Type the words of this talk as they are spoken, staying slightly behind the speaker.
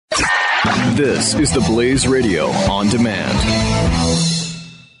This is the Blaze Radio on demand.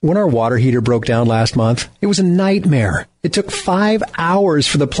 When our water heater broke down last month, it was a nightmare. It took 5 hours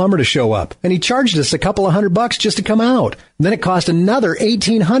for the plumber to show up, and he charged us a couple of $100 just to come out. And then it cost another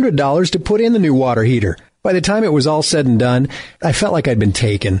 $1,800 to put in the new water heater. By the time it was all said and done, I felt like I'd been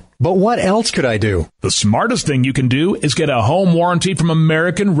taken. But what else could I do? The smartest thing you can do is get a home warranty from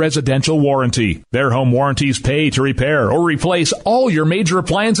American Residential Warranty. Their home warranties pay to repair or replace all your major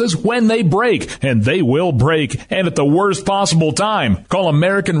appliances when they break, and they will break, and at the worst possible time. Call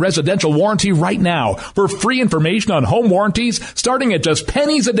American Residential Warranty right now for free information on home warranties starting at just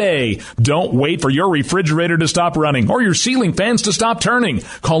pennies a day. Don't wait for your refrigerator to stop running or your ceiling fans to stop turning.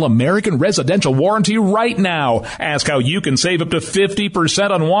 Call American Residential Warranty right now. Ask how you can save up to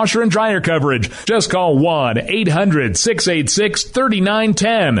 50% on washer and dryer coverage. Just call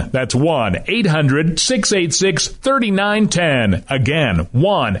 1-800-686-3910. That's 1-800-686-3910. Again,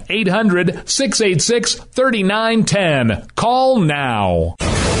 1-800-686-3910. Call now.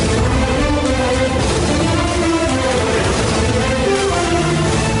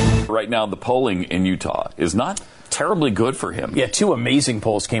 Right now, the polling in Utah is not terribly good for him. Yeah, three amazing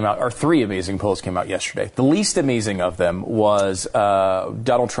polls came out yesterday. The least amazing of them was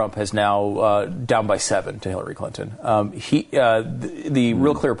Donald Trump has now down by 7 to Hillary Clinton. The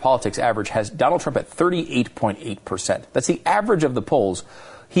Real Clear Politics average has Donald Trump at 38.8%. That's the average of the polls.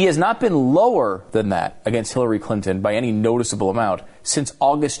 He has not been lower than that against Hillary Clinton by any noticeable amount since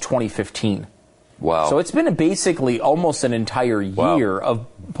August 2015. Wow. So it's been basically almost an entire year of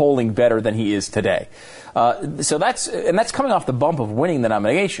polling better than he is today. So that's coming off the bump of winning the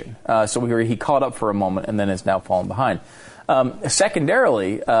nomination. So he caught up for a moment and then has now fallen behind.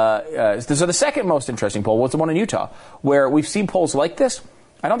 Secondarily, so the second most interesting poll was the one in Utah, where we've seen polls like this.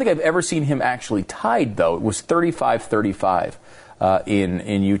 I don't think I've ever seen him actually tied, though. It was 35-35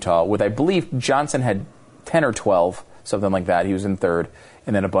 in Utah, with I believe Johnson had 10 or 12, something like that. He was in third,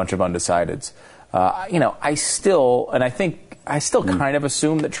 and then a bunch of undecideds. I still kind of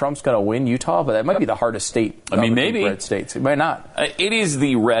assume that Trump's going to win Utah, but that might be the hardest state. Maybe red states. It might not. It is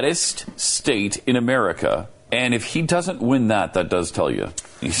the reddest state in America, and if he doesn't win that does tell you.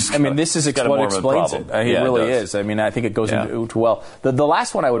 This is what explains it. It really is. I think it goes into well. The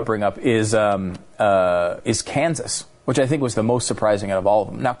last one I would bring up is Kansas, which I think was the most surprising out of all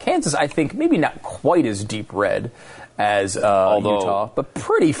of them. Now, Kansas, I think maybe not quite as deep red as Utah, but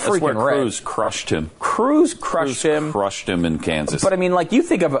pretty freaking red. Cruz crushed him. Cruz crushed him in Kansas. But you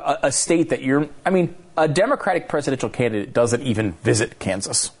think of a state that a Democratic presidential candidate doesn't even visit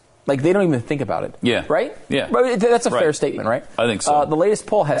Kansas. They don't even think about it. Yeah. Right? Yeah. But that's a fair statement, right? I think so. The latest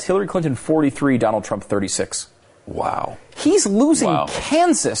poll has Hillary Clinton 43, Donald Trump 36. Wow. He's losing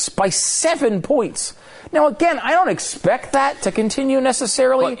Kansas by 7 points. Now, again, I don't expect that to continue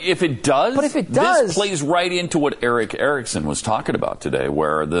necessarily. But if it does, this plays right into what Eric Erickson was talking about today,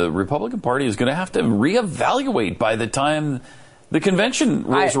 where the Republican Party is going to have to reevaluate by the time the convention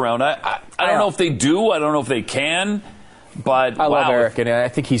rolls around. I don't know if they do. I don't know if they can. But I love Eric, and I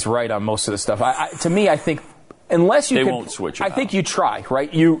think he's right on most of the stuff. To me, I think unless you won't switch it I think you try,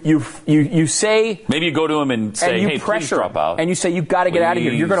 right? You say, maybe you go to him and say, hey, please drop out. And you say, you've got to get out of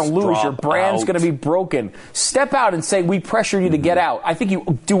here. You're going to lose. Your brand's going to be broken. Step out and say, we pressure you to get out. I think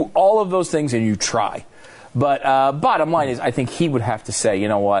you do all of those things and you try. But bottom line is, I think he would have to say, you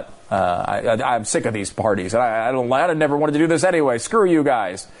know what? I'm sick of these parties. I never wanted to do this anyway. Screw you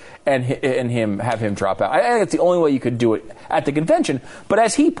guys, and have him drop out. I think that's the only way you could do it at the convention. But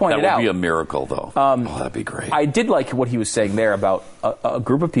as he pointed out, that would be a miracle, though. That'd be great. I did like what he was saying there about a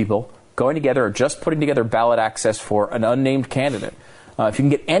group of people going together or just putting together ballot access for an unnamed candidate. If you can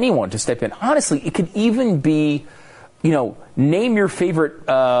get anyone to step in, honestly, it could even be, name your favorite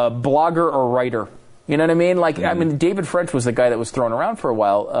blogger or writer. You know what I mean? David French was the guy that was thrown around for a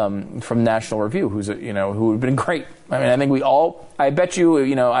while from National Review, who would have been great. I think I bet you,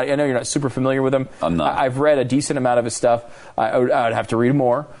 I know you're not super familiar with him. I'm not. I've read a decent amount of his stuff. I would have to read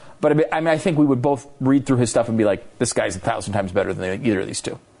more. But I think we would both read through his stuff and be like, this guy's 1,000 times better than either of these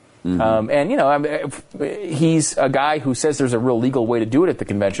two. Mm-hmm. He's a guy who says there's a real legal way to do it at the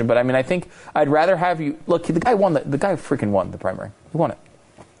convention. But I think I'd rather have you look. The guy freaking won the primary. He won it.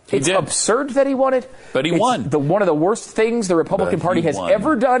 It's absurd that he won it. But he won. One of the worst things the Republican Party has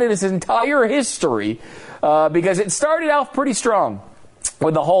ever done in its entire history, because it started off pretty strong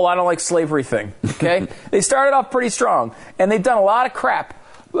with the whole I don't like slavery thing. Okay? They started off pretty strong, and they've done a lot of crap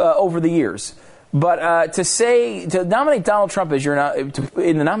over the years. But to nominate Donald Trump as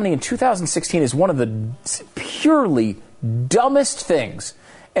in the nominee in 2016 is one of the purely dumbest things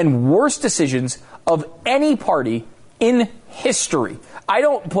and worst decisions of any party in history. I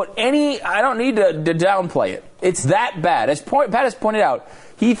don't need to downplay it. It's that bad. As Pat has pointed out,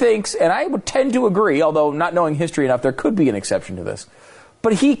 he thinks, and I would tend to agree, although not knowing history enough, there could be an exception to this,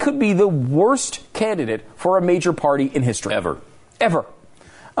 but he could be the worst candidate for a major party in history. Ever.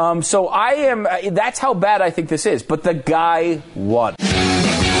 So that's how bad I think this is. But the guy won.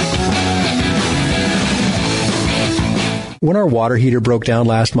 When our water heater broke down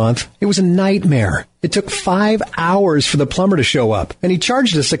last month, it was a nightmare. It took 5 hours for the plumber to show up, and he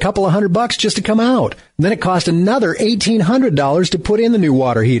charged us a couple of $100 just to come out. And then it cost another $1,800 to put in the new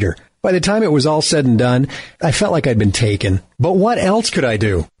water heater. By the time it was all said and done, I felt like I'd been taken. But what else could I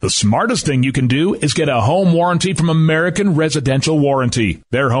do? The smartest thing you can do is get a home warranty from American Residential Warranty.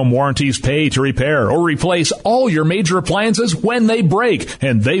 Their home warranties pay to repair or replace all your major appliances when they break,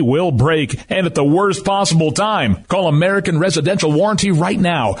 and they will break, and at the worst possible time. Call American Residential Warranty right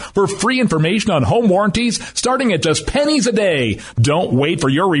now for free information on home warranties starting at just pennies a day. Don't wait for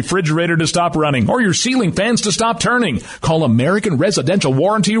your refrigerator to stop running or your ceiling fans to stop turning. Call American Residential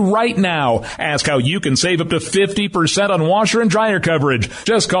Warranty right now. Ask how you can save up to 50% on washer and dryer coverage.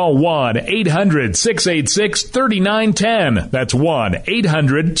 Just call 1-800-686-3910. That's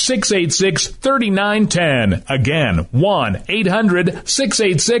 1-800-686-3910. Again,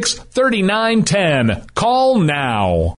 1-800-686-3910. Call now.